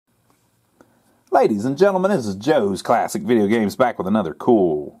Ladies and gentlemen, this is Joe's Classic Video Games back with another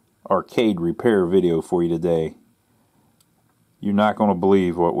cool arcade repair video for you today. You're not going to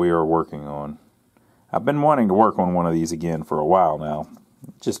believe what we are working on. I've been wanting to work on one of these again for a while now,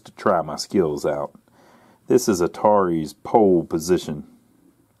 just to try my skills out. This is Atari's pole position.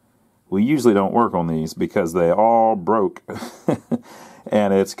 We usually don't work on these because they all broke.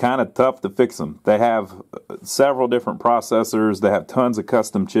 And it's kind of tough to fix them. They have several different processors, they have tons of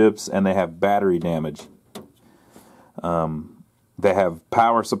custom chips, and they have battery damage. They have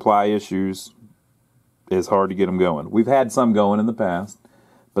power supply issues. It's hard to get them going. We've had some going in the past,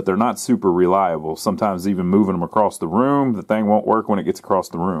 but they're not super reliable. Sometimes even moving them across the room, the thing won't work when it gets across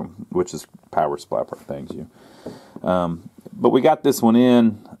the room, which is power supply things. But we got this one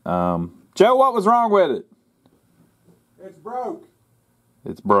in. Joe, what was wrong with it? It's broke.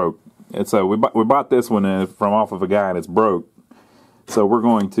 It's broke. It's we bought this one from off of a guy, and it's broke. So we're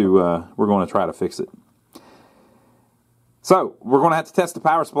going to try to fix it. So we're going to have to test the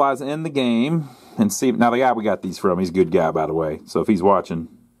power supplies in the game and see. Now the guy we got these from, he's a good guy, by the way. So if he's watching,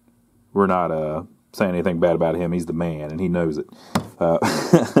 we're not saying anything bad about him. He's the man, and he knows it. But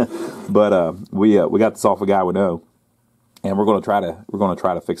we got this off a guy we know, and we're going to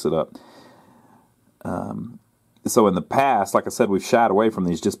try to fix it up. So in the past, like I said, we've shied away from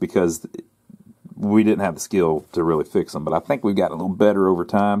these just because we didn't have the skill to really fix them. But I think we've got a little better over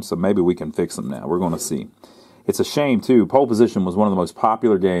time, so maybe we can fix them now. We're going to see. It's a shame, too. Pole Position was one of the most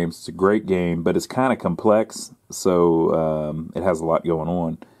popular games. It's a great game, but it's kind of complex, so it has a lot going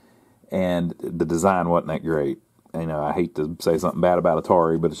on. And the design wasn't that great. You know, I hate to say something bad about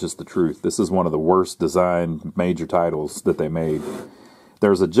Atari, but it's just the truth. This is one of the worst designed major titles that they made.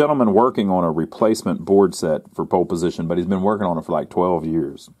 There's a gentleman working on a replacement board set for Pole Position, but he's been working on it for like 12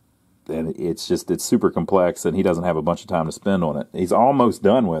 years. And it's super complex, and he doesn't have a bunch of time to spend on it. He's almost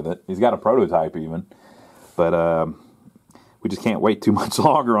done with it. He's got a prototype even. But we just can't wait too much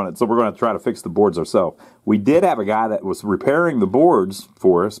longer on it, so we're going to try to fix the boards ourselves. We did have a guy that was repairing the boards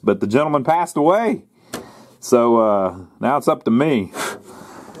for us, but the gentleman passed away. So now it's up to me.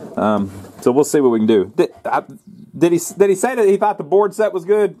 So we'll see what we can do. Did he say that he thought the board set was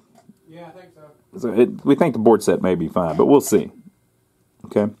good? Yeah, I think so. We think the board set may be fine, but we'll see.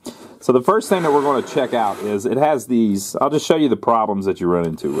 Okay. So the first thing that we're going to check out is it has these. I'll just show you the problems that you run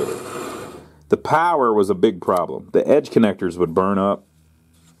into with it. The power was a big problem. The edge connectors would burn up,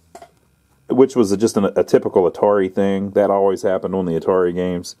 which was just a typical Atari thing. That always happened on the Atari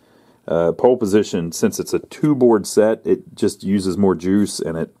games. Pole Position, since it's a two-board set, it just uses more juice,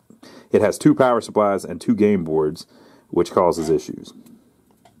 and it has two power supplies and two game boards, which causes issues.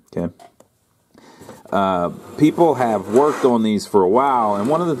 Okay. People have worked on these for a while, and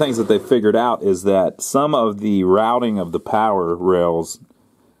one of the things that they figured out is that some of the routing of the power rails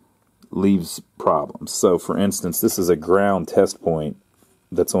leaves problems. So, for instance, this is a ground test point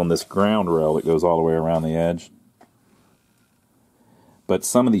that's on this ground rail that goes all the way around the edge. But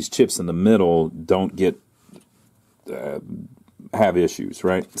some of these chips in the middle don't get have issues,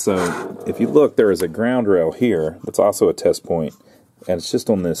 right? So if you look, there is a ground rail here that's also a test point, and it's just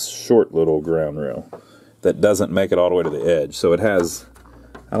on this short little ground rail that doesn't make it all the way to the edge. So it has,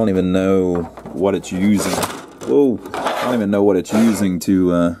 I don't even know what it's using. Whoa, I don't even know what it's using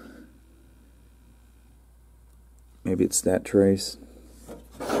to, maybe it's that trace.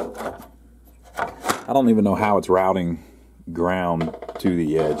 I don't even know how it's routing ground to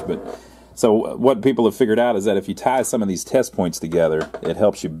the edge, but so what people have figured out is that if you tie some of these test points together, it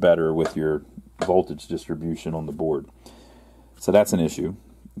helps you better with your voltage distribution on the board. So that's an issue.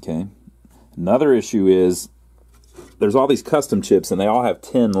 Okay. Another issue is there's all these custom chips, and they all have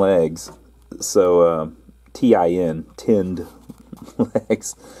 10 legs. So T-I-N, tinned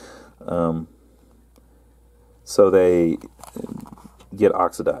legs. So they get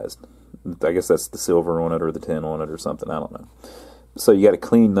oxidized. I guess that's the silver on it or the tin on it or something. I don't know. So you got to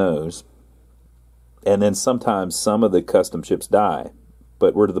clean those. And then sometimes some of the custom chips die.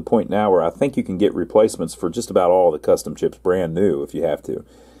 But we're to the point now where I think you can get replacements for just about all the custom chips brand new if you have to.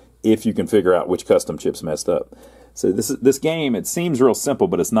 If you can figure out which custom chips messed up. So this game, it seems real simple,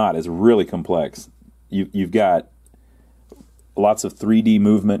 but it's not. It's really complex. You've got lots of 3D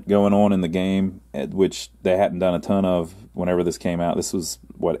movement going on in the game, which they hadn't done a ton of whenever this came out. This was,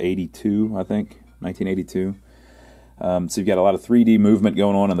 what, 82, I think? 1982. So you've got a lot of 3D movement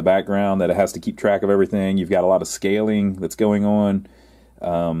going on in the background that it has to keep track of everything. You've got a lot of scaling that's going on.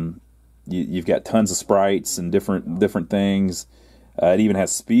 You've got tons of sprites and different things. It even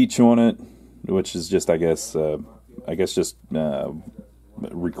has speech on it, which is just, I guess just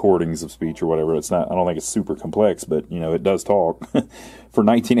recordings of speech or whatever. It's not. I don't think it's super complex, but you know, it does talk. For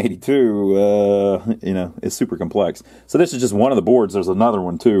 1982, you know, it's super complex. So this is just one of the boards. There's another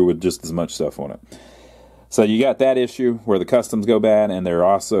one too with just as much stuff on it. So you got that issue where the customs go bad, and they're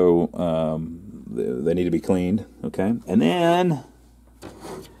also they need to be cleaned. Okay, and then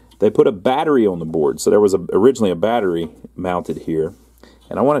they put a battery on the board. So there was originally a battery mounted here,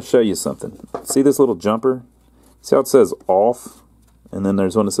 and I want to show you something. See this little jumper? See how it says off, and then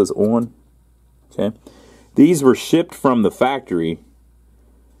there's one that says on. Okay, these were shipped from the factory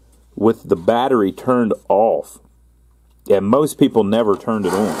with the battery turned off, and most people never turned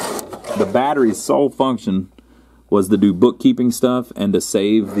it on. The battery's sole function was to do bookkeeping stuff and to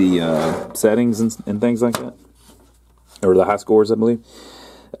save the settings and things like that, or the high scores, I believe.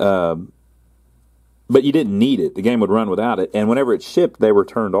 But you didn't need it. The game would run without it, and whenever it shipped, they were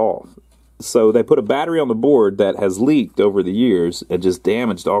turned off. So they put a battery on the board that has leaked over the years and just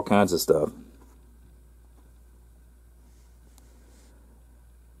damaged all kinds of stuff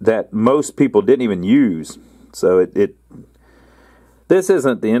that most people didn't even use. So this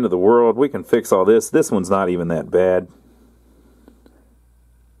isn't the end of the world. We can fix all this. This one's not even that bad.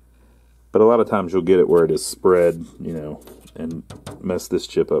 But a lot of times you'll get it where it is spread, you know, and mess this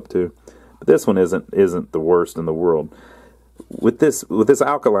chip up too. But this one isn't the worst in the world. With this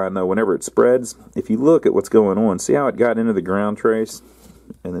alkaline though, whenever it spreads, if you look at what's going on, see how it got into the ground trace,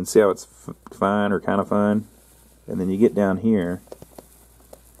 and then see how it's fine or kind of fine, and then you get down here,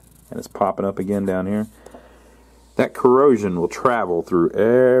 and it's popping up again down here. That corrosion will travel through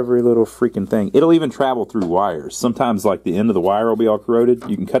every little freaking thing. It'll even travel through wires. Sometimes, like, the end of the wire will be all corroded.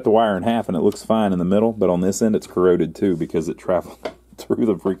 You can cut the wire in half and it looks fine in the middle, but on this end it's corroded too because it traveled through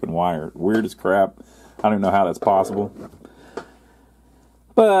the freaking wire. Weird as crap. I don't even know how that's possible.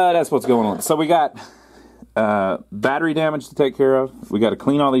 But that's what's going on. So we got battery damage to take care of. We got to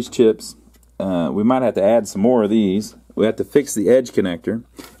clean all these chips. We might have to add some more of these. We have to fix the edge connector.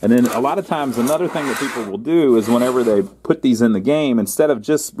 And then a lot of times another thing that people will do is whenever they put these in the game, instead of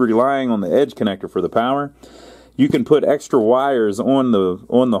just relying on the edge connector for the power, you can put extra wires on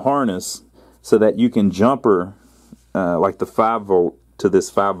the harness so that you can jumper like the 5 volt to this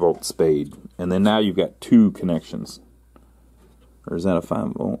 5 volt spade. And then now you've got 2 connections. Or is that a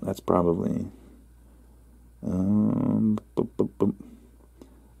 5 volt? That's probably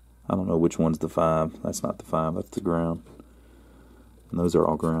I don't know which one's the 5. That's not the 5. That's the ground. And those are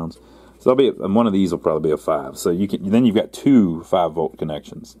all grounds. So that'll be one of these will probably be a 5. So then you've got 2 5 volt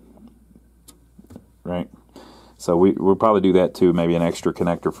connections, right? So we'll probably do that too. Maybe an extra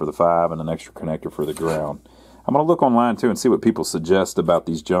connector for the 5 and an extra connector for the ground. I'm going to look online too and see what people suggest about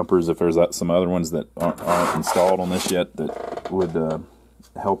these jumpers. If there's some other ones that aren't installed on this yet that would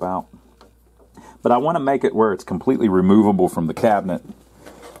help out. But I want to make it where it's completely removable from the cabinet.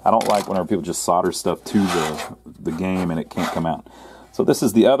 I don't like whenever people just solder stuff to the game and it can't come out. So this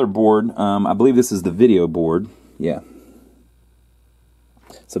is the other board. I believe this is the video board. Yeah.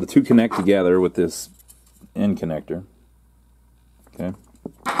 So the 2 connect together with this end connector. Okay.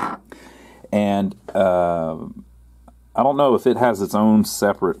 And I don't know if it has its own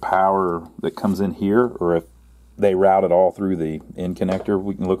separate power that comes in here or if they route it all through the end connector.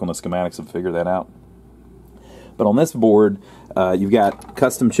 We can look on the schematics and figure that out. But on this board, you've got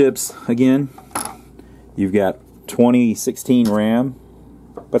custom chips again. You've got 2016 RAM,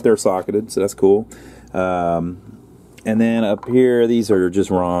 but they're socketed, so that's cool. And then up here, these are just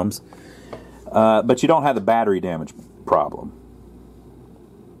ROMs. But you don't have the battery damage problem,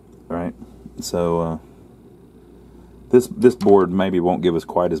 right? So this board maybe won't give us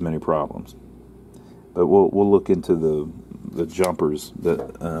quite as many problems. But we'll look into the jumpers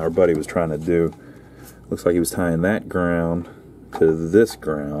that our buddy was trying to do. Looks like he was tying that ground to this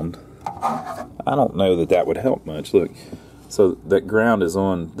ground. I don't know that would help much. Look, so that ground is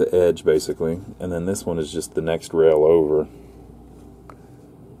on the edge basically, and then this one is just the next rail over.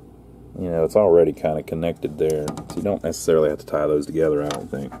 You know, it's already kind of connected there, so you don't necessarily have to tie those together, I don't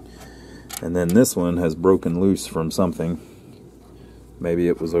think. And then this one has broken loose from something. Maybe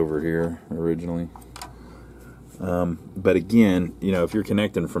it was over here originally. But again, you know, if you're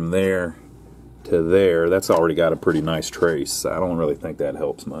connecting from there to there, that's already got a pretty nice trace. I don't really think that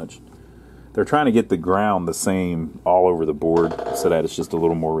helps much. They're trying to get the ground the same all over the board so that it's just a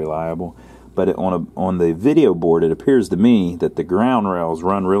little more reliable. But on the video board, it appears to me that the ground rails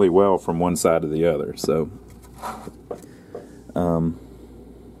run really well from one side to the other. So,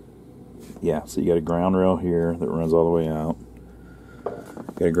 yeah, so you got a ground rail here that runs all the way out.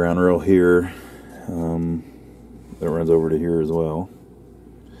 Got a ground rail here that runs over to here as well.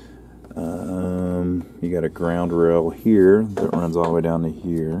 then you got a ground rail here that runs all the way down to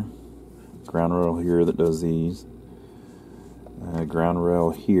here. Ground rail here that does these. Ground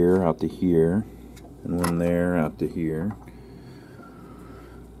rail here out to here. And one there out to here.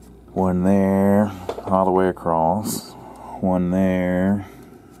 One there all the way across. One there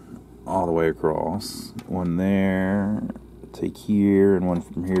all the way across. One there, take here, and one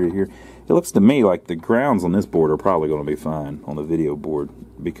from here to here. It looks to me like the grounds on this board are probably going to be fine on the video board,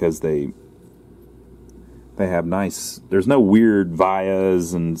 because they have nice, there's no weird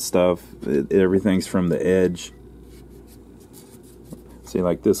vias and stuff. Everything's from the edge. See,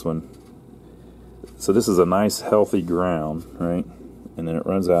 like this one. So this is a nice healthy ground, right? And then it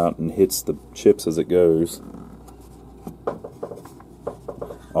runs out and hits the chips as it goes,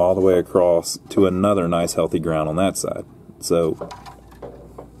 all the way across to another nice healthy ground on that side. So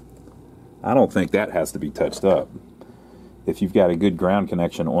I don't think that has to be touched up. If you've got a good ground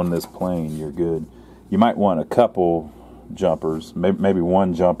connection on this plane, you're good. You might want a couple jumpers, maybe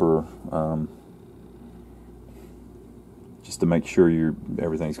one jumper, just to make sure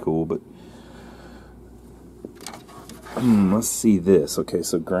everything's cool. But let's see this. Okay,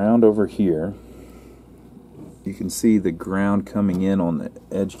 so ground over here. You can see the ground coming in on the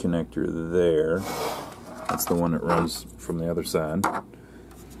edge connector there. That's the one that runs from the other side.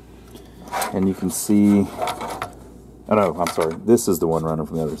 And you can see, oh no, I'm sorry, this is the one running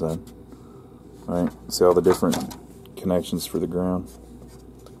from the other side. Right? See all the different connections for the ground?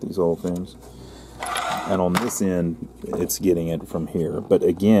 These old things. And on this end, it's getting it from here. But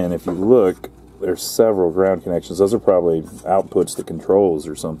again, if you look, there's several ground connections. Those are probably outputs to controls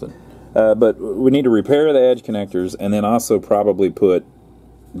or something. But we need to repair the edge connectors, and then also probably put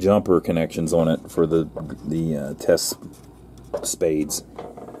jumper connections on it for the test spades.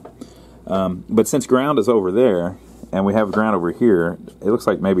 But since ground is over there, and we have ground over here, it looks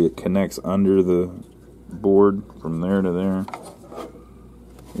like maybe it connects under the board from there to there.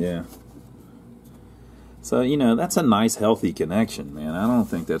 Yeah. So, you know, that's a nice healthy connection, man. I don't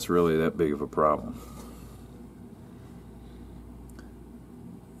think that's really that big of a problem.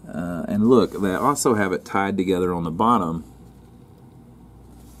 And look, they also have it tied together on the bottom,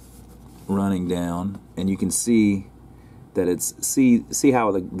 running down, and you can see that it's, see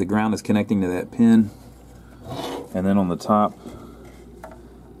how the ground is connecting to that pin, and then on the top,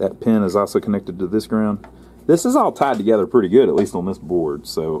 that pin is also connected to this ground. This is all tied together pretty good, at least on this board.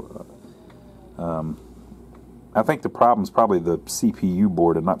 So I think the problem's probably the CPU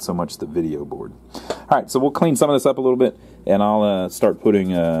board and not so much the video board. All right, so we'll clean some of this up a little bit, and I'll start putting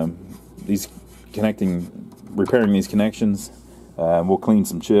repairing these connections. We'll clean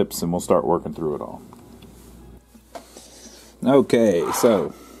some chips, and we'll start working through it all. Okay,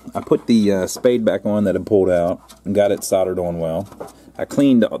 so I put the spade back on that had pulled out and got it soldered on well. I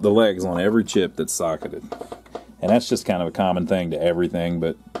cleaned the legs on every chip that's socketed. And that's just kind of a common thing to everything,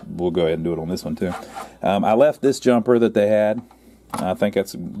 but we'll go ahead and do it on this one too. I left this jumper that they had. I think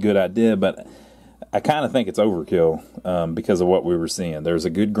that's a good idea, but I kind of think it's overkill because of what we were seeing. There's a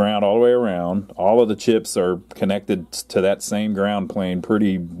good ground all the way around. All of the chips are connected to that same ground plane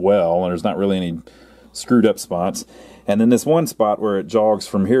pretty well, and there's not really any screwed up spots. And then this one spot where it jogs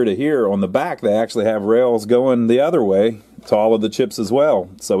from here to here, on the back they actually have rails going the other way to all of the chips as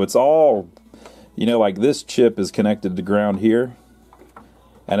well. So it's all, you know, like this chip is connected to ground here,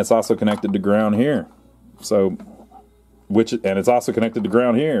 and it's also connected to ground here. So, and it's also connected to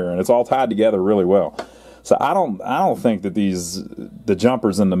ground here, and it's all tied together really well. So I don't think that the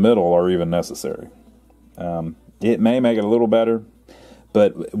jumpers in the middle are even necessary. It may make it a little better,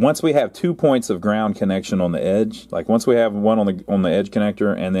 but once we have 2 points of ground connection on the edge, like once we have one on the edge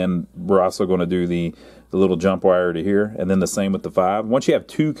connector, and then we're also going to do the little jump wire to here, and then the same with the 5. Once you have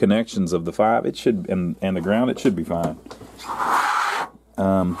 2 connections of the 5, it should, and the ground, it should be fine.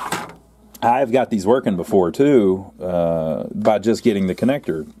 I've got these working before too, by just getting the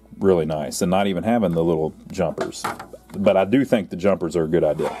connector really nice and not even having the little jumpers. But I do think the jumpers are a good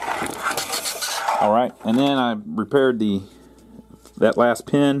idea. All right, and then I repaired that last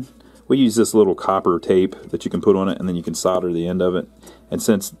pin. We use this little copper tape that you can put on it, and then you can solder the end of it. And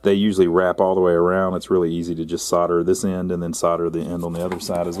since they usually wrap all the way around, it's really easy to just solder this end and then solder the end on the other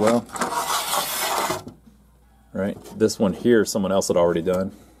side as well. Right, this one here someone else had already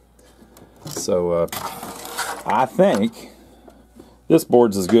done. So I think this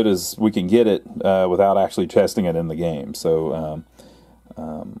board's as good as we can get it without actually testing it in the game. So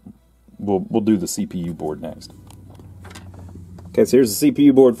we'll do the CPU board next. Okay, so here's the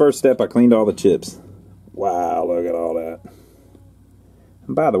CPU board. First step, I cleaned all the chips. Wow, look at all that.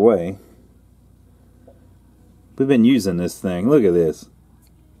 And by the way, we've been using this thing. Look at this.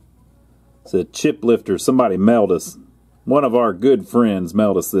 It's a chip lifter. Somebody mailed us. One of our good friends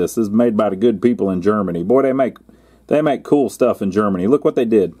mailed us this. This is made by the good people in Germany. Boy, they make cool stuff in Germany. Look what they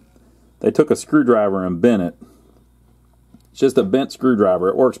did. They took a screwdriver and bent it. It's just a bent screwdriver.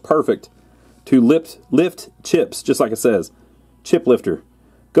 It works perfect to lift chips, just like it says. Chip lifter.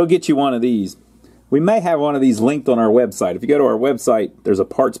 Go get you one of these. We may have one of these linked on our website. If you go to our website, there's a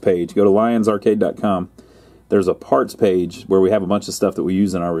parts page. Go to lionsarcade.com. There's a parts page where we have a bunch of stuff that we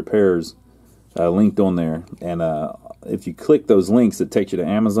use in our repairs linked on there. And if you click those links, it takes you to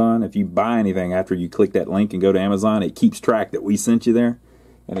Amazon. If you buy anything after you click that link and go to Amazon, it keeps track that we sent you there,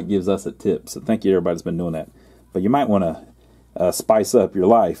 and it gives us a tip. So thank you, everybody that's been doing that. But you might want to spice up your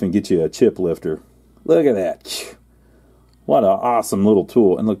life and get you a chip lifter. Look at that. What an awesome little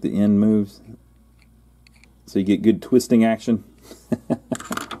tool. And look, the end moves. So you get good twisting action.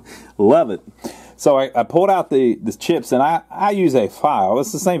 Love it. So I pulled out the chips, and I use a file.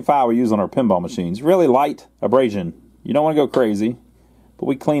 It's the same file we use on our pinball machines. Really light abrasion. You don't want to go crazy, but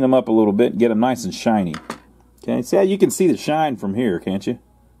we clean them up a little bit and get them nice and shiny. Okay, see how you can see the shine from here, can't you?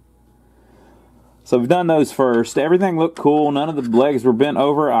 So we've done those first. Everything looked cool. None of the legs were bent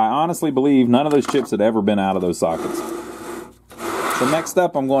over. I honestly believe none of those chips had ever been out of those sockets. So next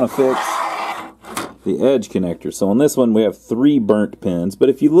up, I'm going to fix the edge connector. So on this one we have 3 burnt pins, but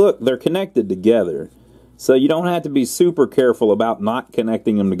if you look, they're connected together. So you don't have to be super careful about not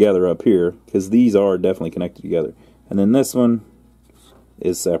connecting them together up here, because these are definitely connected together. And then this one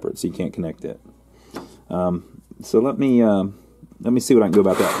is separate, so you can't connect it. So let me see what I can do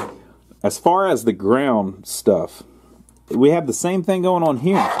about that. As far as the ground stuff, we have the same thing going on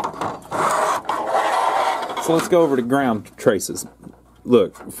here. So let's go over to ground traces.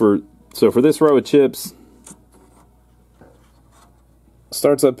 Look, for this row of chips,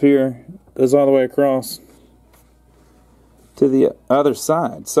 starts up here, goes all the way across to the other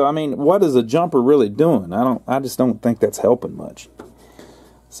side. So I mean, what is a jumper really doing? I just don't think that's helping much.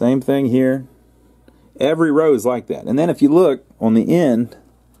 Same thing here. Every row is like that. And then if you look on the end,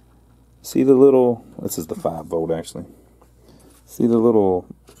 see the little, this is the 5 volt actually. See the little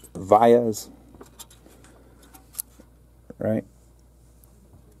vias, right?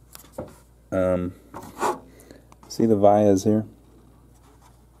 See the vias here?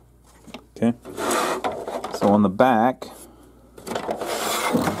 Okay. So on the back,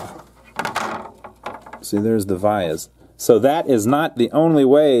 see there's the vias. So that is not the only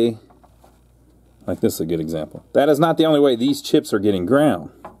way, like this is a good example. That is not the only way these chips are getting ground.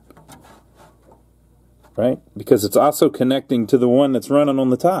 Right? Because it's also connecting to the one that's running on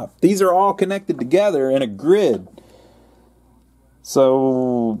the top. These are all connected together in a grid.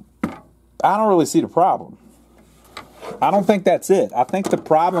 So I don't really see the problem. I don't think that's it. I think the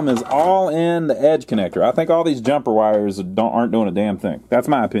problem is all in the edge connector. I think all these jumper wires aren't doing a damn thing. That's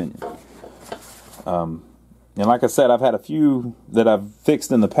my opinion. And like I said, I've had a few that I've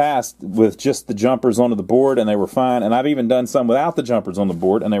fixed in the past with just the jumpers onto the board, and they were fine. And I've even done some without the jumpers on the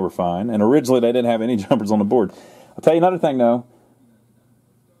board, and they were fine. And originally, they didn't have any jumpers on the board. I'll tell you another thing, though.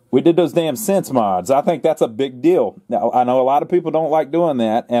 We did those damn sense mods. I think that's a big deal. Now, I know a lot of people don't like doing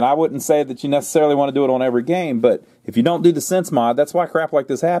that, and I wouldn't say that you necessarily want to do it on every game, but if you don't do the sense mod, that's why crap like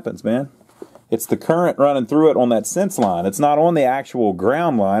this happens, man. It's the current running through it on that sense line. It's not on the actual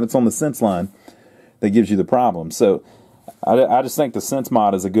ground line. It's on the sense line that gives you the problem. So I just think the sense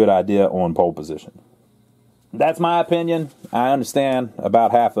mod is a good idea on pole position. That's my opinion. I understand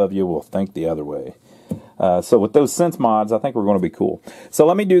about half of you will think the other way. So with those sense mods, I think we're going to be cool. So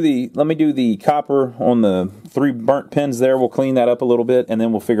let me do the copper on the 3 burnt pins there. We'll clean that up a little bit, and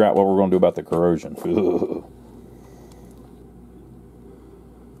then we'll figure out what we're going to do about the corrosion.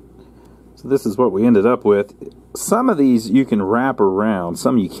 So this is what we ended up with. Some of these you can wrap around,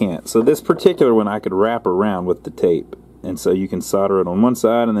 some you can't. So this particular one I could wrap around with the tape. And so you can solder it on one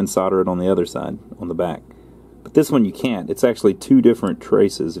side and then solder it on the other side, on the back. But this one you can't. It's actually 2 different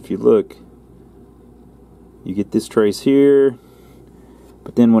traces. If you look, you get this trace here,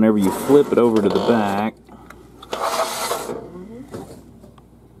 but then whenever you flip it over to the back,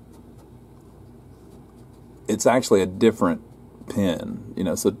 it's actually a different pin, you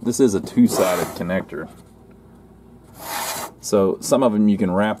know, so this is a 2-sided connector. So some of them you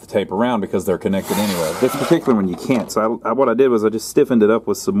can wrap the tape around because they're connected anyway. This particular one you can't. So what I did was I just stiffened it up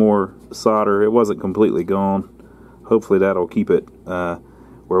with some more solder. It wasn't completely gone. Hopefully that'll keep it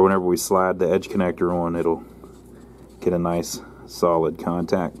where whenever we slide the edge connector on, it'll get a nice solid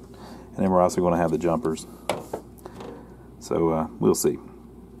contact. And then we're also going to have the jumpers. So we'll see.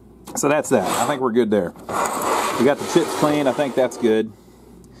 So that's that. I think we're good there. We got the chips clean. I think that's good.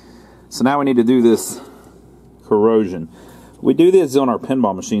 So now we need to do this corrosion. We do this on our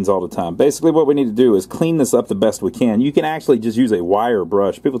pinball machines all the time. Basically what we need to do is clean this up the best we can. You can actually just use a wire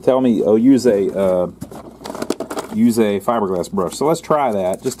brush. People tell me, oh, use a fiberglass brush. So let's try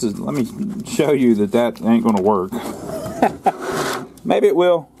that. Let me show you that ain't going to work. Maybe it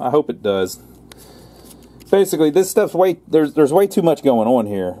will. I hope it does. Basically, this stuff's there's way too much going on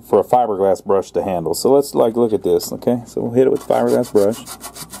here for a fiberglass brush to handle. So let's look at this, okay? So we'll hit it with the fiberglass brush.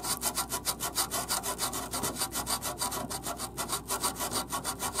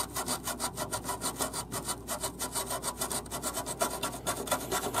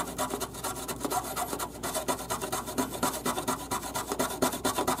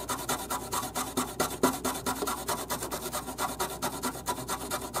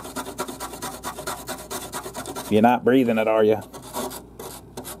 You're not breathing it, are you?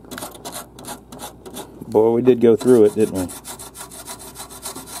 Boy, we did go through it, didn't we?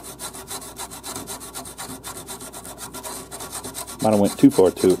 Might have went too far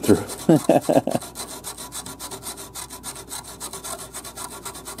through.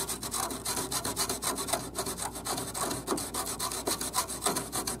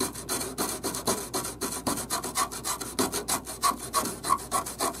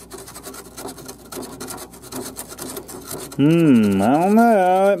 I don't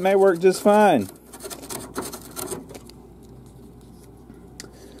know. It may work just fine.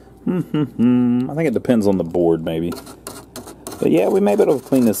 I think it depends on the board, maybe. But yeah, we may be able to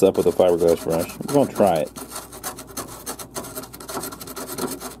clean this up with a fiberglass brush. We're going to try it.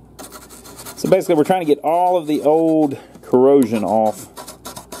 So basically, we're trying to get all of the old corrosion off,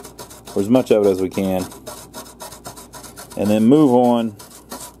 or as much of it as we can, and then move on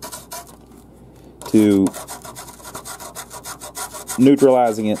to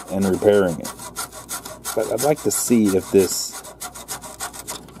neutralizing it and repairing it. But I'd like to see if this...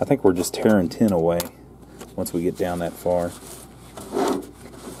 I think we're just tearing tin away once we get down that far.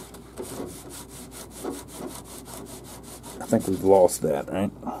 I think we've lost that,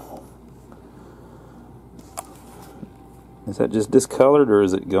 right? Is that just discolored or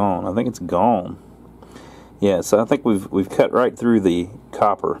is it gone? I think it's gone. Yeah, so I think we've cut right through the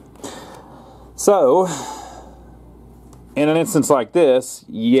copper. So in an instance like this,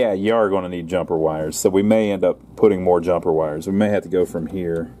 yeah, you are going to need jumper wires. So we may end up putting more jumper wires. We may have to go from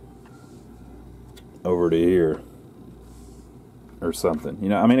here over to here or something. You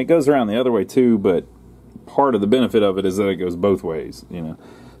know, I mean, it goes around the other way too, but part of the benefit of it is that it goes both ways, you know.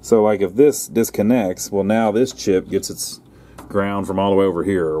 So like if this disconnects, well, now this chip gets its ground from all the way over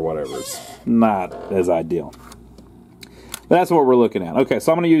here or whatever. It's not as ideal. But that's what we're looking at. Okay,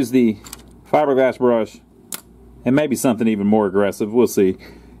 so I'm going to use the fiberglass brush and maybe something even more aggressive, we'll see,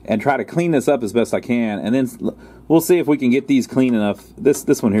 and try to clean this up as best I can, and then we'll see if we can get these clean enough.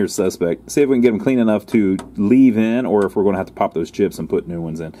 This one here is suspect. See if we can get them clean enough to leave in, or if we're going to have to pop those chips and put new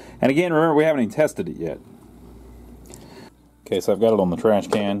ones in. And again, remember, we haven't even tested it yet. Okay, so I've got it on the trash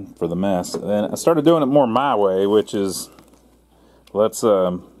can for the mess. And I started doing it more my way, which is, let's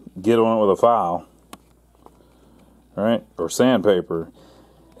get on it with a file, all right, or sandpaper.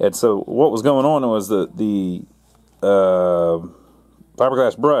 And so what was going on was the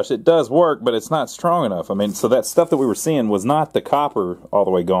fiberglass brush, it does work, but it's not strong enough. I mean, so that stuff that we were seeing was not the copper all the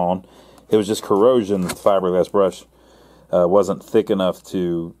way gone. It was just corrosion that the fiberglass brush wasn't thick enough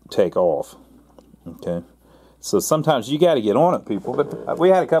to take off. Okay, so sometimes you got to get on it, people. But we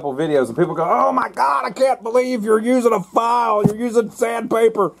had a couple of videos and people go, oh my God, I can't believe you're using a file, you're using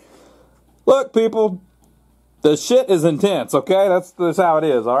sandpaper. Look, people, the shit is intense, okay? That's how it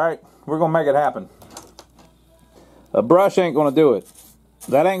is, all right? We're going to make it happen. A brush ain't going to do it.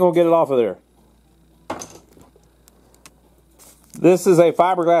 That ain't going to get it off of there. This is a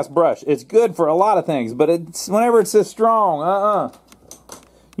fiberglass brush. It's good for a lot of things, but it's whenever it's this strong,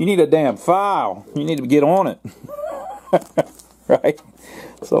 you need a damn file. You need to get on it. Right?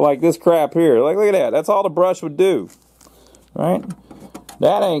 So like this crap here, like look at that. That's all the brush would do. Right?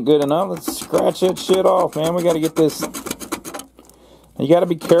 That ain't good enough. Let's scratch that shit off, man. We got to get this. You got to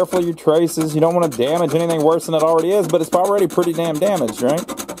be careful of your traces. You don't want to damage anything worse than it already is, but it's already pretty damn damaged, right?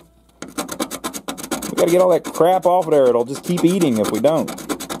 We got to get all that crap off of there. It'll just keep eating if we don't.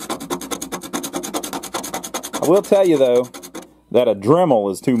 I will tell you, though, that a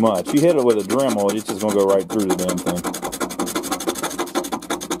Dremel is too much. You hit it with a Dremel, it's just going to go right through the damn thing.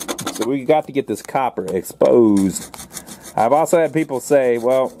 So we got to get this copper exposed. I've also had people say,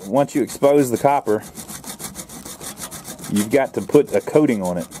 well, once you expose the copper, you've got to put a coating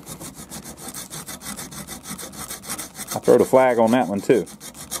on it. I throwed a flag on that one too.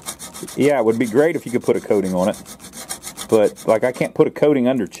 Yeah, it would be great if you could put a coating on it. But, like, I can't put a coating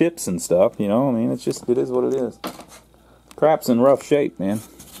under chips and stuff, you know? I mean, it's just, it is what it is. Crap's in rough shape, man.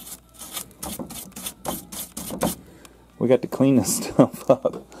 We got to clean this stuff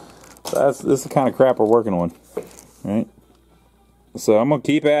up. So this is the kind of crap we're working on, right? So I'm gonna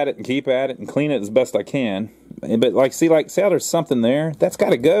keep at it and clean it as best I can. But see how there's something there? That's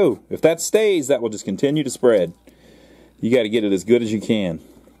got to go. If that stays, that will just continue to spread. You got to get it as good as you can.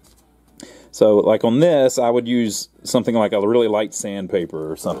 So like on this, I would use something like a really light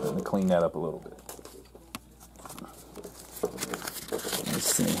sandpaper or something to clean that up a little bit.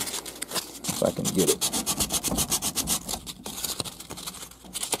 Let's see if I can get it.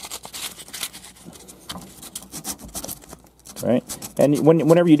 Right? And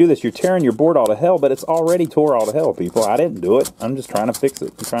whenever you do this, you're tearing your board all to hell, but it's already tore all to hell, people. I didn't do it. I'm just trying to fix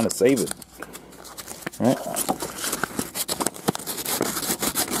it. I'm trying to save it. Right?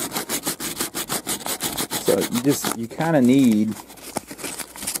 So you kind of need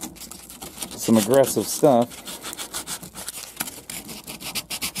some aggressive stuff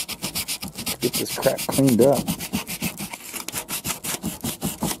to get this crap cleaned up.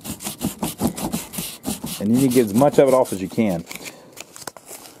 And you need to get as much of it off as you can.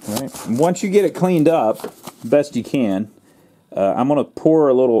 Right? Once you get it cleaned up, best you can, I'm going to pour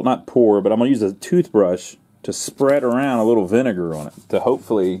a little, not pour, but I'm going to use a toothbrush to spread around a little vinegar on it to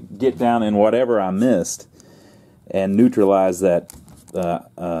hopefully get down in whatever I missed and neutralize that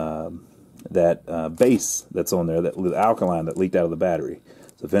base that's on there, that alkaline that leaked out of the battery.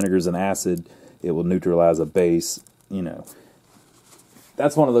 So vinegar's an acid, it will neutralize a base, you know.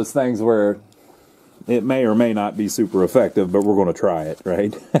 That's one of those things where it may or may not be super effective, but we're going to try it,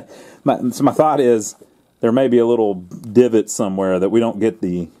 right? So my thought is there may be a little divot somewhere that we don't get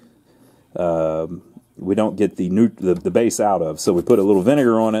the base out of. So we put a little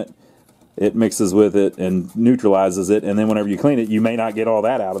vinegar on it, it mixes with it and neutralizes it, and then whenever you clean it, you may not get all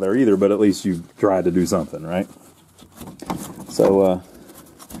that out of there either, but at least you tried to do something, right? So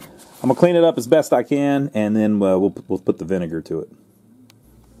I'm gonna clean it up as best I can, and then we'll put the vinegar to it.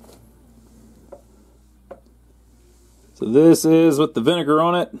 So this is with the vinegar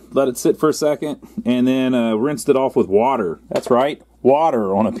on it. Let it sit for a second, and then rinsed it off with water. That's right,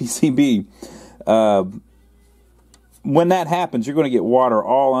 water on a PCB. When that happens, you're going to get water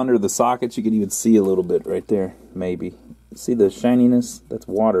all under the sockets. You can even see a little bit right there, maybe. See the shininess? That's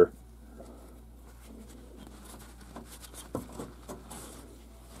water.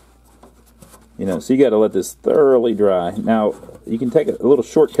 You know, so you got to let this thoroughly dry. Now, you can take a little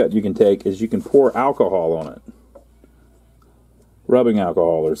shortcut you can take is you can pour alcohol on it. Rubbing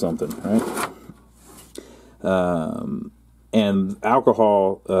alcohol or something, right? And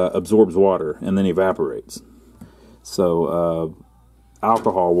alcohol absorbs water and then evaporates. So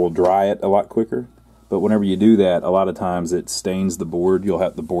alcohol will dry it a lot quicker. But whenever you do that, a lot of times it stains the board.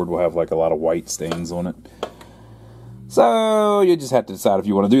 The board will have like a lot of white stains on it. So you just have to decide if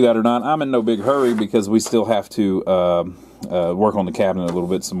you want to do that or not. I'm in no big hurry because we still have to work on the cabinet a little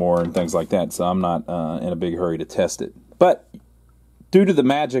bit some more and things like that. So I'm not in a big hurry to test it. But due to the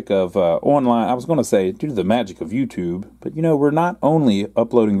magic of online, I was going to say due to the magic of YouTube, but you know, we're not only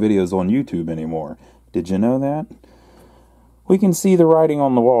uploading videos on YouTube anymore. Did you know that? We can see the writing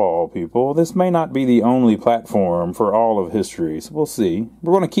on the wall, people. This may not be the only platform for all of history, so we'll see.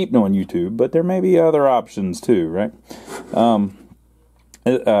 We're going to keep doing YouTube, but there may be other options too, right?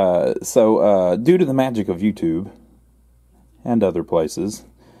 So due to the magic of YouTube and other places,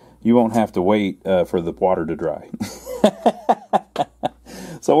 you won't have to wait for the water to dry.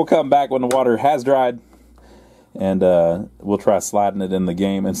 So we'll come back when the water has dried, and we'll try sliding it in the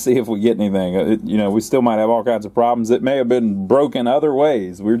game and see if we get anything. You know, we still might have all kinds of problems. It may have been broken other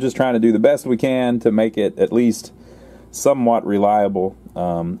ways. We're just trying to do the best we can to make it at least somewhat reliable.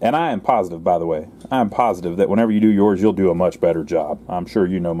 And I am positive, by the way, I'm positive that whenever you do yours, you'll do a much better job. I'm sure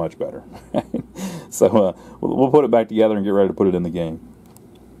you know much better. So we'll put it back together and get ready to put it in the game.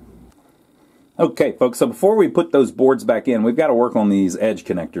 Okay, folks, so before we put those boards back in, we've got to work on these edge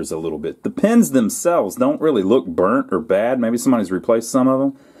connectors a little bit. The pins themselves don't really look burnt or bad. Maybe somebody's replaced some of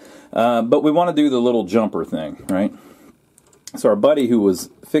them. But we want to do the little jumper thing, right? So our buddy who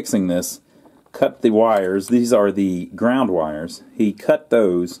was fixing this cut the wires. These are the ground wires. He cut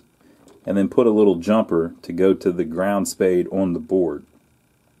those and then put a little jumper to go to the ground spade on the board.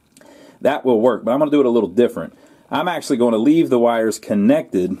 That will work, but I'm going to do it a little different. I'm actually going to leave the wires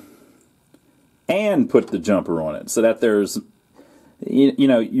connected and put the jumper on it, so that there's, you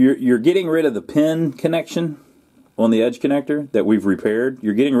know, you're getting rid of the pin connection on the edge connector that we've repaired.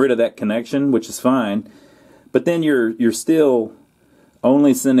 You're getting rid of that connection, which is fine, but then you're still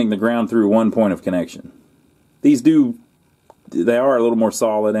only sending the ground through one point of connection. They are a little more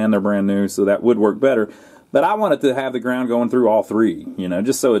solid and they're brand new, so that would work better. But I want it to have the ground going through all three, you know,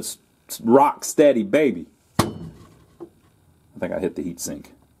 just so it's rock steady, baby. I think I hit the heat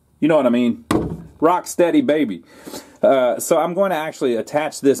sink. You know what I mean? Rock steady, baby. So I'm going to actually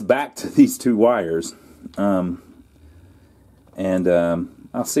attach this back to these two wires. I'll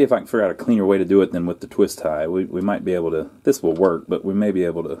see if I can figure out a cleaner way to do it than with the twist tie. We might be able to, this will work, but we may be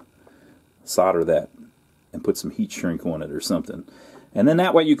able to solder that and put some heat shrink on it or something. And then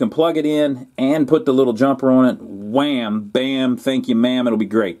that way you can plug it in and put the little jumper on it. Wham, bam, thank you, ma'am, it'll be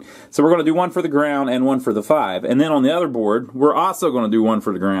great. So we're going to do one for the ground and one for the 5. And then on the other board, we're also going to do one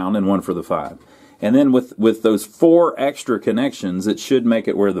for the ground and one for the 5. And then with those 4 extra connections, it should make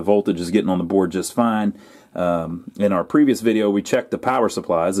it where the voltage is getting on the board just fine. In our previous video, we checked the power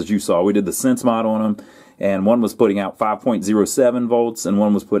supplies, as you saw. We did the sense mod on them, and one was putting out 5.07 volts, and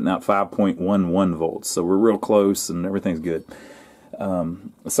one was putting out 5.11 volts. So we're real close, and everything's good.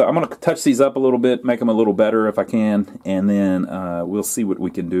 So I'm going to touch these up a little bit, make them a little better if I can, and then we'll see what we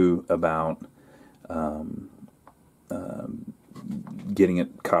can do about getting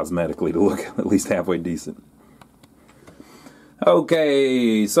it cosmetically to look at least halfway decent.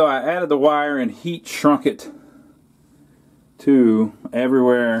 Okay, so I added the wire and heat shrunk it to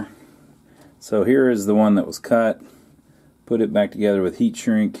everywhere. So here is the one that was cut. Put it back together with heat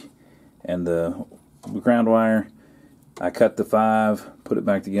shrink and the ground wire. I cut the 5, put it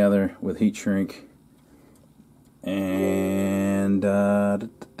back together with heat shrink, and the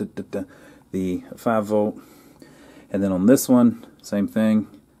 5 volt. And then on this one, same thing.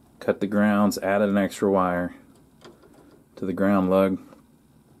 Cut the grounds, added an extra wire to the ground lug.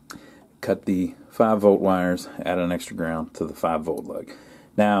 Cut the 5 volt wires, added an extra ground to the 5 volt lug.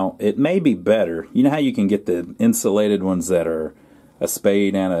 Now, it may be better. You know how you can get the insulated ones that are a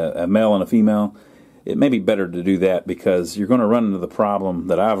spade and a male and a female? It may be better to do that because you're going to run into the problem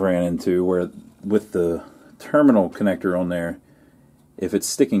that I've ran into where with the terminal connector on there, if it's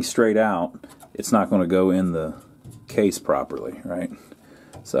sticking straight out, it's not going to go in the case properly, right?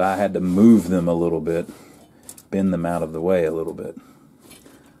 So I had to move them a little bit, bend them out of the way a little bit.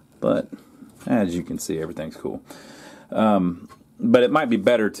 But as you can see, everything's cool. But it might be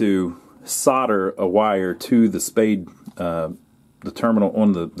better to solder a wire to the spade, the terminal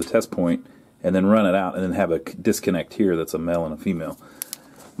on the test point, and then run it out and then have a disconnect here that's a male and a female.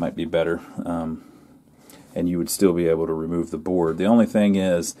 Might be better. And you would still be able to remove the board. The only thing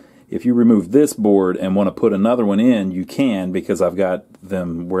is, if you remove this board and want to put another one in, you can, because I've got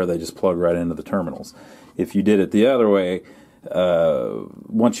them where they just plug right into the terminals. If you did it the other way,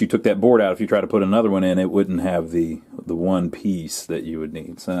 once you took that board out, if you try to put another one in, it wouldn't have the one piece that you would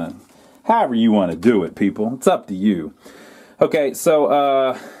need. So, however you want to do it, people. It's up to you. Okay,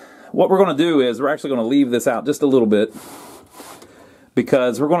 so what we're going to do is we're actually going to leave this out just a little bit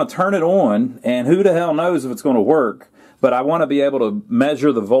because we're going to turn it on, and who the hell knows if it's going to work, but I want to be able to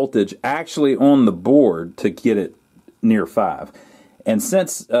measure the voltage actually on the board to get it near 5. And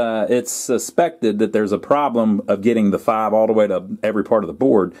since it's suspected that there's a problem of getting the 5 all the way to every part of the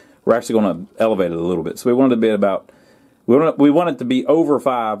board, we're actually going to elevate it a little bit. So we want it to be about, we want it to be over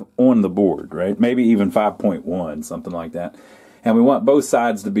 5 on the board, right? Maybe even 5.1, something like that. And we want both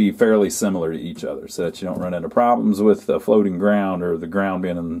sides to be fairly similar to each other so that you don't run into problems with the floating ground or the ground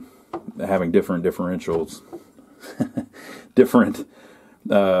being having different differentials. Having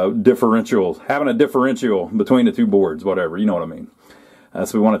a differential between the two boards, whatever, you know what I mean.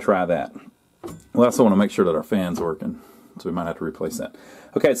 So we want to try that. We also want to make sure that our fan's working, so we might have to replace that.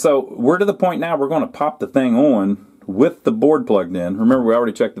 Okay, so we're to the point now we're going to pop the thing on with the board plugged in. Remember, we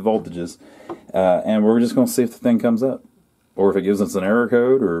already checked the voltages, and we're just going to see if the thing comes up, or if it gives us an error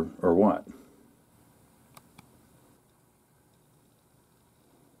code, or what.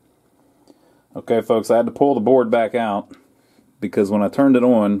 Okay, folks, I had to pull the board back out because when I turned it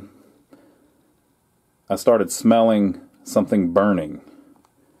on, I started smelling something burning.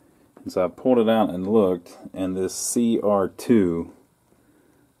 And so I pulled it out and looked, and this CR2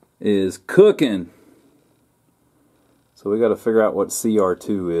 is cooking. So we got to figure out what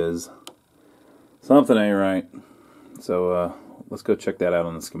CR2 is. Something ain't right. So let's go check that out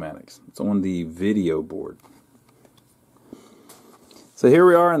on the schematics. It's on the video board. So here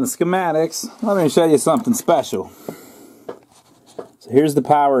we are in the schematics. Let me show you something special. So here's the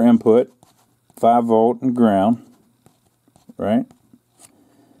power input, 5 volt and ground, right?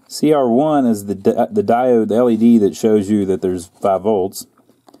 CR1 is the diode, the LED that shows you that there's 5 volts.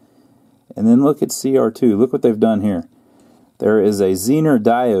 And then look at CR2. Look what they've done here. There is a Zener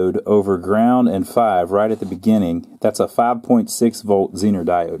diode over ground and 5 right at the beginning. That's a 5.6 volt Zener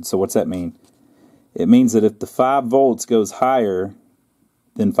diode. So what's that mean? It means that if the 5 volts goes higher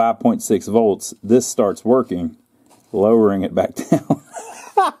then 5.6 volts, this starts working, lowering it back down.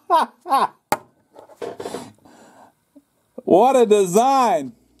 What a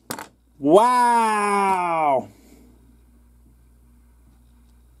design! Wow!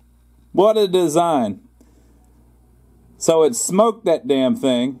 What a design. So it smoked that damn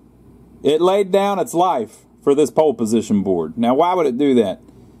thing. It laid down its life for this pole position board. Now, why would it do that?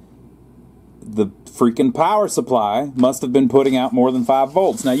 The freaking power supply must have been putting out more than 5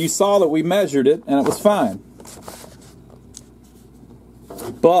 volts. Now, you saw that we measured it, and it was fine.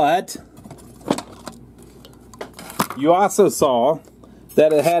 But you also saw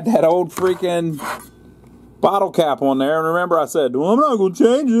that it had that old freaking bottle cap on there. And remember I said, well, I'm not going to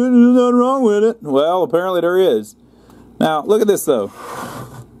change it. There's nothing wrong with it. Well, apparently there is. Now, look at this, though.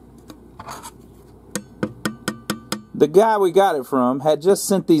 The guy we got it from had just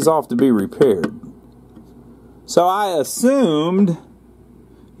sent these off to be repaired. So I assumed,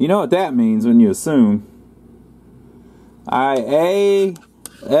 you know what that means when you assume. IASS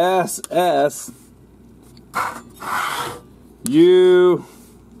UME.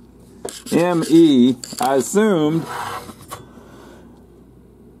 I assumed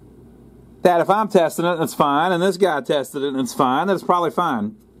that if I'm testing it, it's fine, and this guy tested it, and it's fine, then it's probably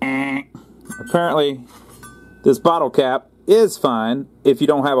fine. Apparently, this bottle cap is fine if you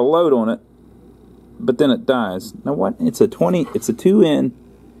don't have a load on it, but then it dies. Now what? It's a 2N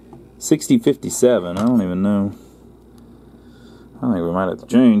 6057. I don't even know. I think we might have to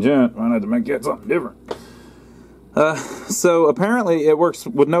change that. Might have to make that something different. So apparently it works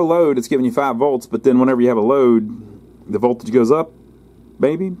with no load. It's giving you 5 volts, but then whenever you have a load, the voltage goes up,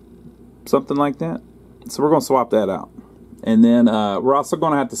 maybe, something like that. So we're going to swap that out. And then we're also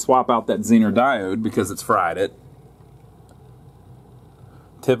going to have to swap out that Zener diode because it's fried it.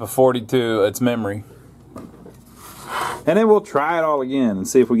 Tip of 42, it's memory. And then we'll try it all again and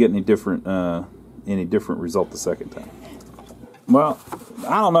see if we get any different result the second time. Well,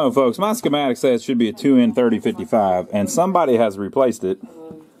 I don't know, folks. My schematic says it should be a 2N3055, and somebody has replaced it.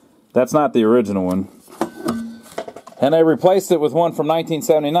 That's not the original one. And they replaced it with one from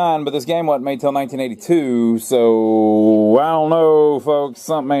 1979, but this game wasn't made till 1982, so I don't know, folks.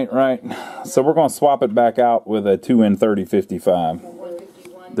 Something ain't right. So we're going to swap it back out with a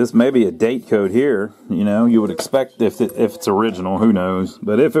 2N3055. This may be a date code here. You know, you would expect if it's original, who knows?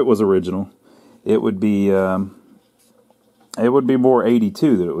 But if it was original, it would be more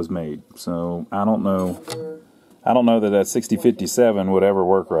 82 that it was made. So I don't know. I don't know that 6057 would ever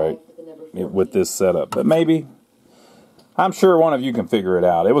work right with this setup, but maybe. I'm sure one of you can figure it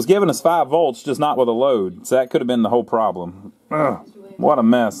out. It was giving us 5 volts, just not with a load. So that could have been the whole problem. Ugh, what a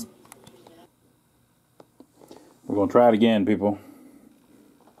mess. We're going to try it again, people.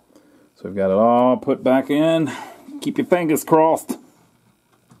 So we've got it all put back in. Keep your fingers crossed.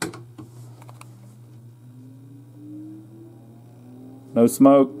 No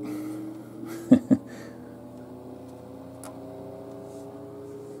smoke.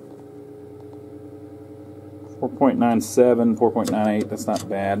 4.97, 4.98, that's not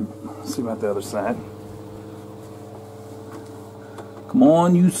bad. Let's see about the other side. Come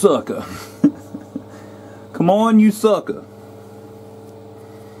on, you sucker. Come on, you sucker.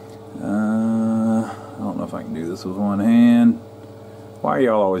 I don't know if I can do this with one hand. Why are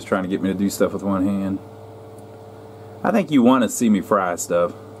y'all always trying to get me to do stuff with one hand? I think you want to see me fry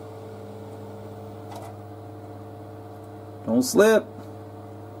stuff. Don't slip.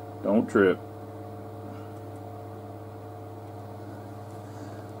 Don't trip.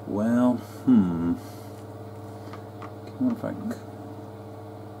 Well, I wonder if I can.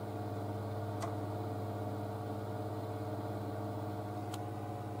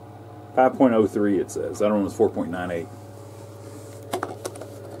 .03 it says. I don't know if it's 4.98.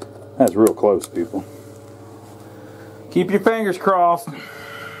 That's real close, people. Keep your fingers crossed.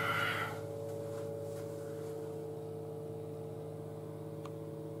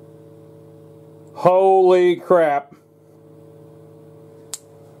 Holy crap.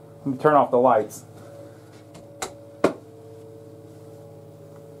 Let me turn off the lights.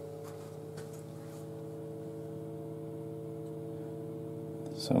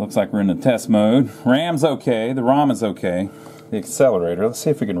 So it looks like we're in the test mode. RAM's okay. The ROM is okay. The accelerator. Let's see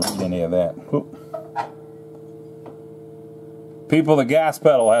if we can read any of that. Whoop. People, the gas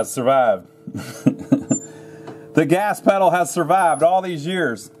pedal has survived. The gas pedal has survived all these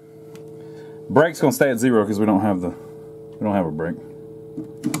years. Brake's gonna stay at 0 because we don't have a brake.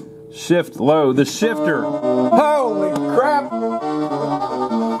 Shift low. The shifter. Holy crap!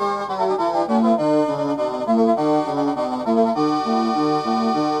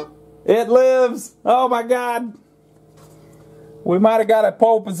 It lives. Oh my God! We might have got a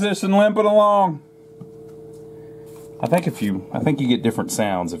pole position limping along. I think you get different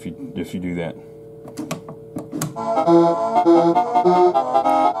sounds if you do that.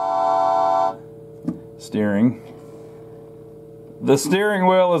 Steering. The steering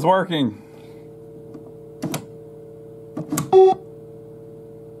wheel is working.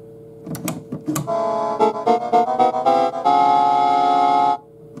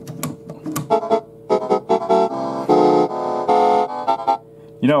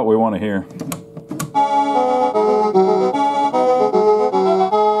 You know what we want to hear?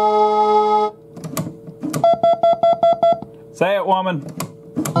 Say it, woman.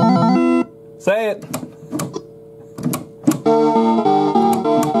 Say it.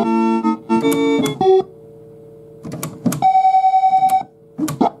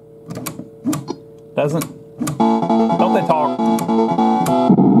 Don't they talk? I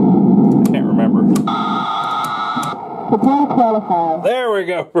can't remember. Prepare to qualify. There we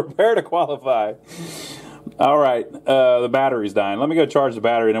go. Prepare to qualify. All right. The battery's dying. Let me go charge the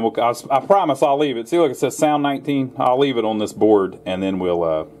battery, and then I promise I'll leave it. See, look, it says sound 19. I'll leave it on this board, and then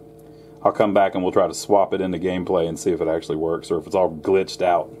I'll come back and we'll try to swap it into gameplay and see if it actually works or if it's all glitched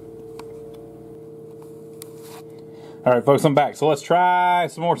out. All right, folks, I'm back. So let's try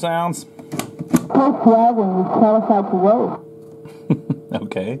some more sounds. Press Y when you qualify to vote.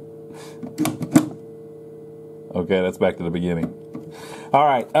 Okay. Okay, that's back to the beginning. All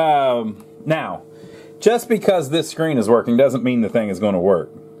right. Now, just because this screen is working doesn't mean the thing is going to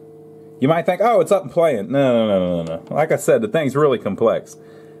work. You might think, oh, it's up and playing. No. Like I said, the thing's really complex.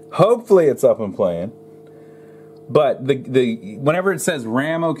 Hopefully it's up and playing. But whenever it says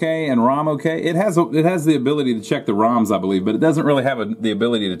RAM okay and ROM okay, it has the ability to check the ROMs, I believe, but it doesn't really have the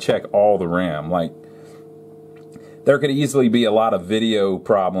ability to check all the RAM. Like, there could easily be a lot of video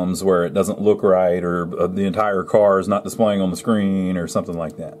problems where it doesn't look right, or the entire car is not displaying on the screen, or something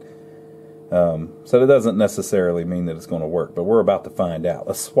like that. So that doesn't necessarily mean that it's going to work, but we're about to find out.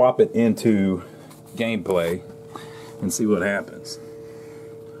 Let's swap it into gameplay and see what happens.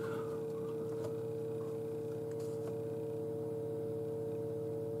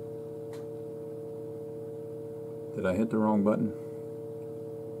 Did I hit the wrong button?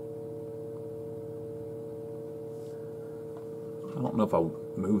 I don't know if I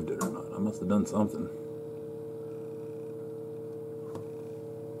moved it or not. I must have done something.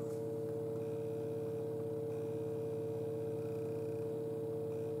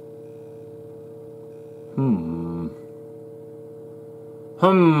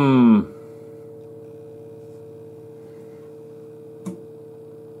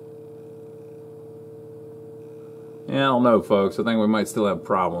 Yeah, I don't know, folks. I think we might still have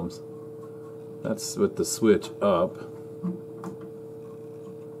problems. That's with the switch up.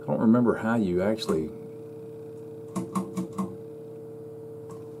 I don't remember how you actually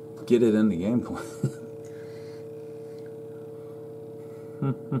get it in the gameplay.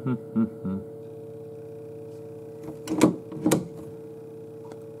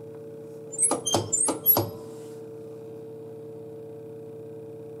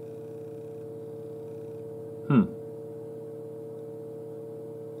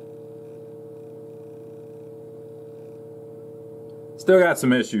 Still got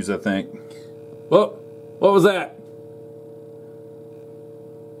some issues, I think. Whoa, what was that?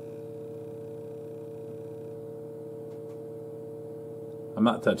 I'm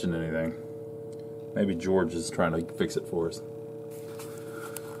not touching anything. Maybe George is trying to fix it for us.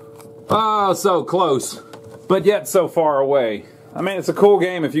 Oh, so close, but yet so far away. I mean, it's a cool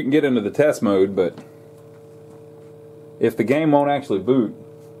game if you can get into the test mode, but if the game won't actually boot,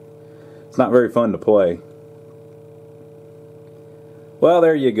 it's not very fun to play. Well,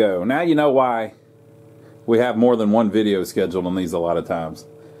 there you go. Now you know why we have more than one video scheduled on these a lot of times.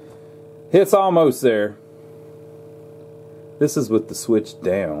 It's almost there. This is with the switch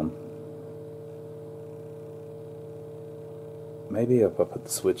down. Maybe if I put the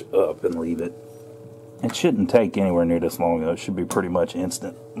switch up and leave it. It shouldn't take anywhere near this long, though. It should be pretty much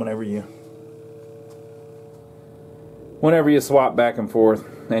instant whenever you swap back and forth,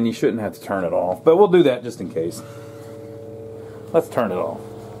 and you shouldn't have to turn it off. But we'll do that just in case. Let's turn it off.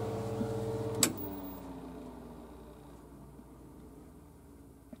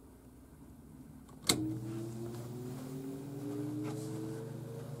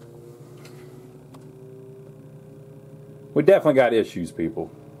 We definitely got issues, people.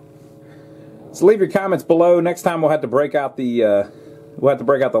 So leave your comments below. Next time we'll have to break out the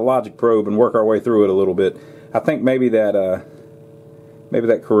logic probe and work our way through it a little bit. I think maybe that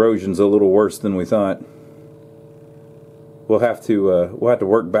corrosion's a little worse than we thought. we'll have to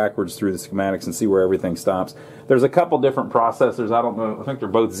work backwards through the schematics and see where everything stops. There's a couple different processors. I don't know. I think they're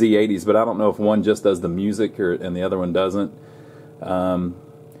both Z80s, but I don't know if one just does the music and the other one doesn't.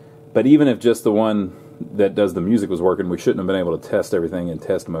 But even if just the one that does the music was working, we shouldn't have been able to test everything in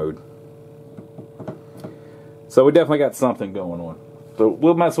test mode. So we definitely got something going on. So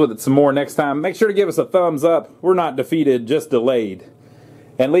we'll mess with it some more next time. Make sure to give us a thumbs up. We're not defeated, just delayed.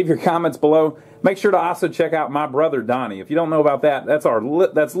 And leave your comments below. Make sure to also check out my brother Donnie. If you don't know about that,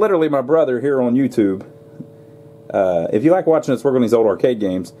 that's literally my brother here on YouTube. If you like watching us work on these old arcade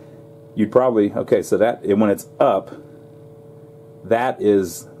games, you'd probably, okay, so that, when it's up, that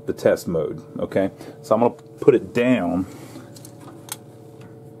is the test mode, okay? So I'm going to put it down.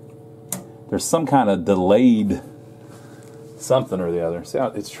 There's some kind of delayed something or the other. See how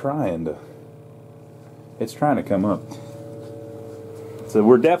it's trying to come up. So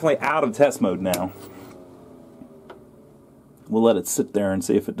we're definitely out of test mode now. We'll let it sit there and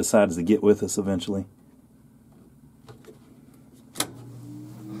see if it decides to get with us eventually.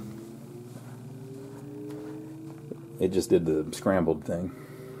 It just did the scrambled thing.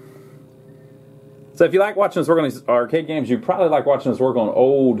 So if you like watching us work on these arcade games, you probably like watching us work on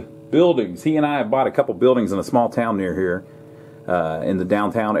old buildings. He and I have bought a couple buildings in a small town near here. In the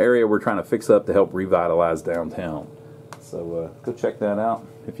downtown area we're trying to fix up to help revitalize downtown. So go check that out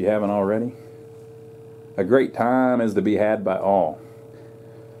if you haven't already. A great time is to be had by all.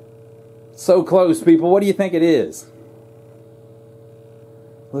 So close, people. What do you think it is?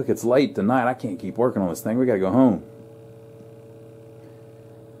 Look, it's late tonight. I can't keep working on this thing. We got to go home.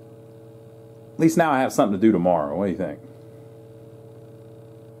 At least now I have something to do tomorrow. What do you think?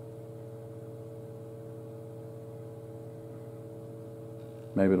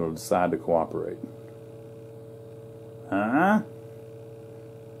 Maybe it'll decide to cooperate. Huh?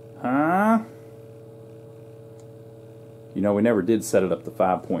 Huh? You know, we never did set it up to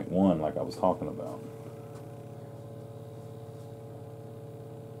 5.1 like I was talking about.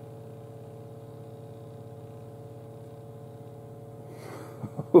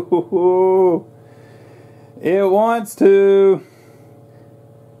 It wants to.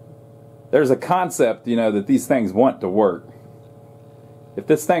 There's a concept, you know, that these things want to work. If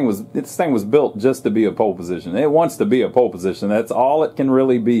this thing was built just to be a pole position, it wants to be a pole position. That's all it can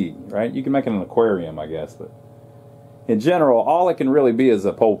really be, right? You can make it an aquarium, I guess, but in general, all it can really be is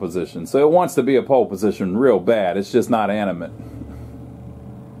a pole position. So it wants to be a pole position real bad. It's just not animate.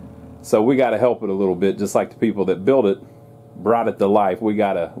 So we got to help it a little bit, just like the people that built it brought it to life. We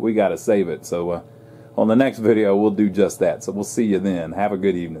gotta save it. So on the next video, we'll do just that. So we'll see you then. Have a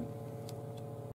good evening.